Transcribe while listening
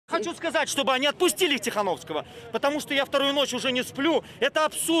хочу сказать, чтобы они отпустили Тихановского, потому что я вторую ночь уже не сплю. Это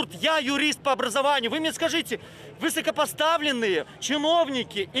абсурд. Я юрист по образованию. Вы мне скажите, высокопоставленные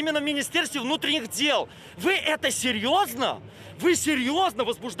чиновники именно в Министерстве внутренних дел, вы это серьезно? Вы серьезно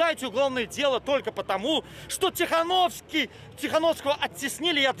возбуждаете уголовное дело только потому, что Тихановского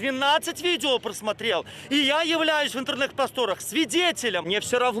оттеснили? Я 12 видео просмотрел, и я являюсь в интернет-просторах свидетелем. Мне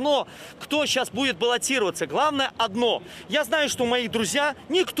все равно, кто сейчас будет баллотироваться. Главное одно. Я знаю, что мои друзья,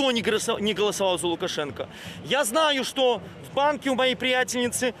 никто не голосовал за Лукашенко. Я знаю, что в банке у моей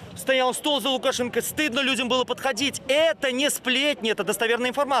приятельницы стоял стол за Лукашенко. Стыдно людям было подходить. Это не сплетни, это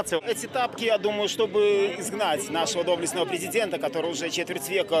достоверная информация. Эти тапки, я думаю, чтобы изгнать нашего доблестного президента, который уже четверть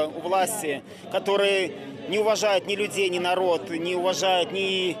века у власти, который не уважает ни людей, ни народ, не уважает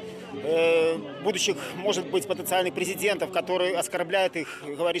ни будущих, может быть, потенциальных президентов, который оскорбляет их,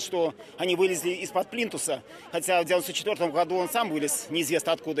 говорит, что они вылезли из-под плинтуса. Хотя в 1994 году он сам вылез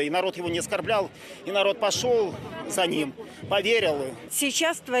неизвестно откуда, и народ его не оскорблял, и народ пошел за ним, поверил.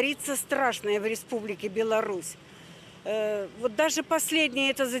 Сейчас творится страшное в Республике Беларусь. Вот даже последнее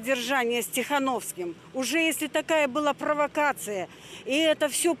это задержание с Тихановским. Уже если такая была провокация, и это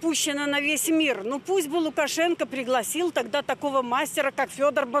все пущено на весь мир, ну пусть бы Лукашенко пригласил тогда такого мастера, как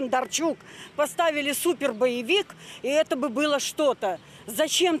Федор Бондарчук. Поставили супербоевик, и это бы было что-то.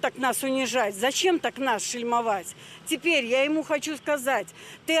 Зачем так нас унижать? Зачем так нас шельмовать? Теперь я ему хочу сказать,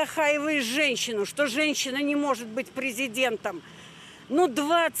 ты охаиваешь женщину, что женщина не может быть президентом. Ну,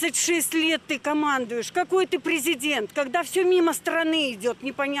 26 лет ты командуешь. Какой ты президент, когда все мимо страны идет,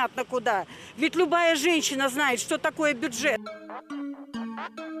 непонятно куда. Ведь любая женщина знает, что такое бюджет.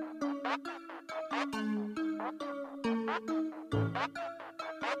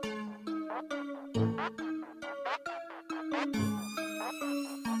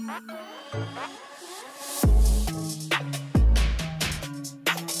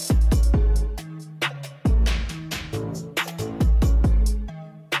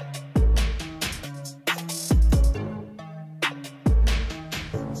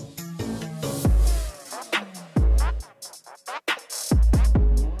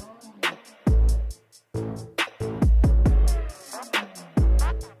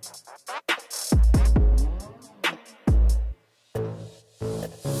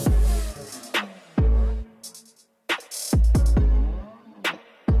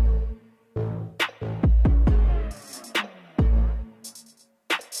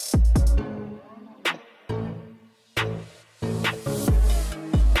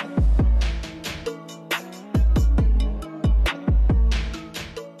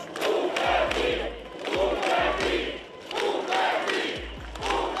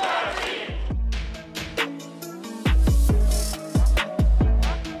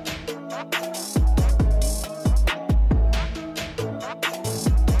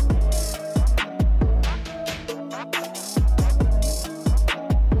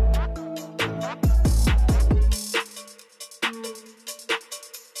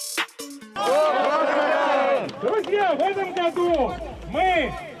 Друзья, в этом году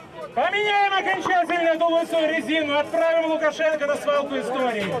мы поменяем окончательно эту лысую резину, отправим Лукашенко на свалку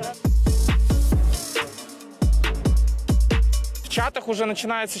истории. В чатах уже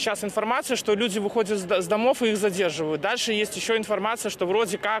начинается сейчас информация, что люди выходят с домов и их задерживают. Дальше есть еще информация, что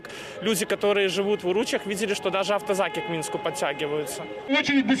вроде как люди, которые живут в Уручах, видели, что даже автозаки к Минску подтягиваются.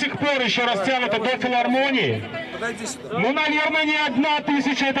 Очередь до сих пор еще растянута до филармонии. Ну, наверное, не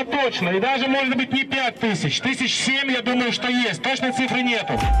 1000, это точно. И даже, может быть, не 5000. 1007, я думаю, что есть. Точной цифры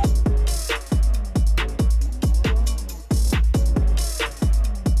нету.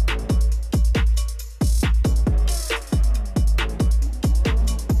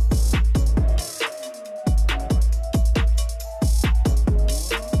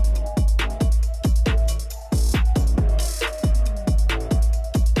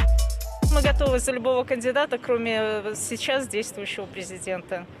 За любого кандидата, кроме сейчас действующего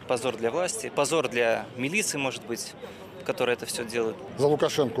президента. Позор для власти, позор для милиции, может быть, которая это все делает. За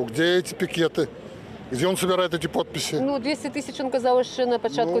Лукашенко. Где эти пикеты? Где он собирает эти подписи? Ну, 200 тысяч он казалось ще на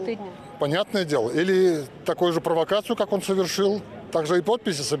початку тижня. Понятное дело. Или такую же провокацию, как он совершил, также и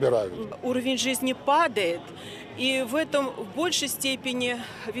подписи собирают. Уровень жизни падает, и в этом в большей степени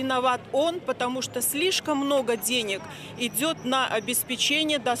виноват он, потому что слишком много денег идет на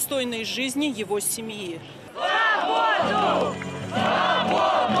обеспечение достойной жизни его семьи. Свободу!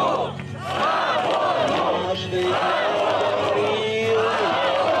 Свободу! Свободу!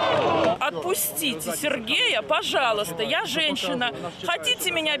 Отпустите Сергея, пожалуйста, я женщина.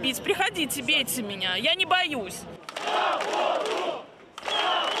 Хотите меня бить, приходите, бейте меня, я не боюсь. Свободу!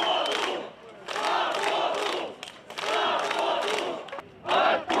 Свободу! Свободу! Свободу!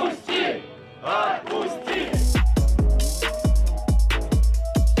 Отпустите!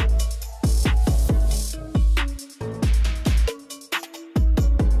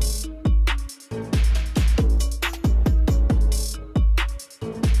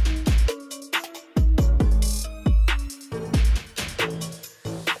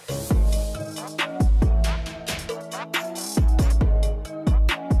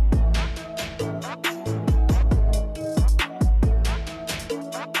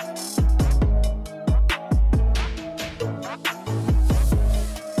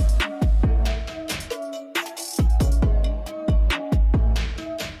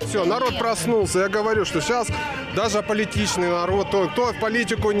 все, народ проснулся. Я говорю, что сейчас даже политичный народ, кто в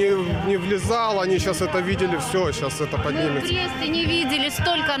политику не влезал, они сейчас это видели, все, сейчас это поднимется. Мы в Бресте не видели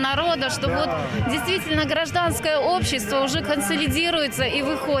столько народа, что вот действительно гражданское общество уже консолидируется и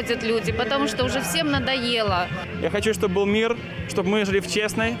выходят люди, потому что уже всем надоело. Я хочу, чтобы был мир, чтобы мы жили в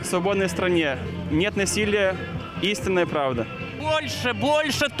честной, свободной стране. Нет насилия, истинная правда.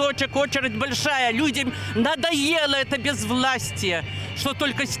 Больше точек, очередь большая. Людям надоело это безвластие, что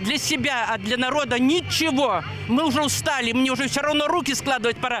только для себя, а для народа ничего. Мы уже устали, мне уже все равно руки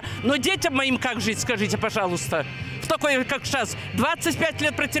складывать пора. Но детям моим как жить, скажите, пожалуйста. В такой, как сейчас, 25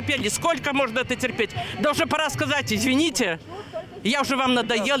 лет протерпели. Сколько можно это терпеть? Да уже пора сказать, извините, я уже вам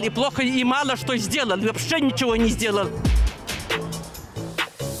надоел и плохо, и мало что сделал. Вообще ничего не сделал.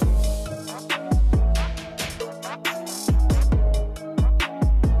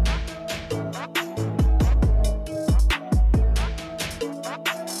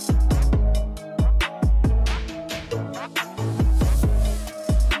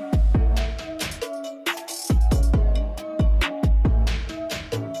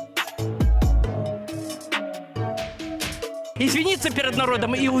 Извиниться перед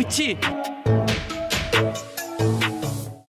народом и уйти.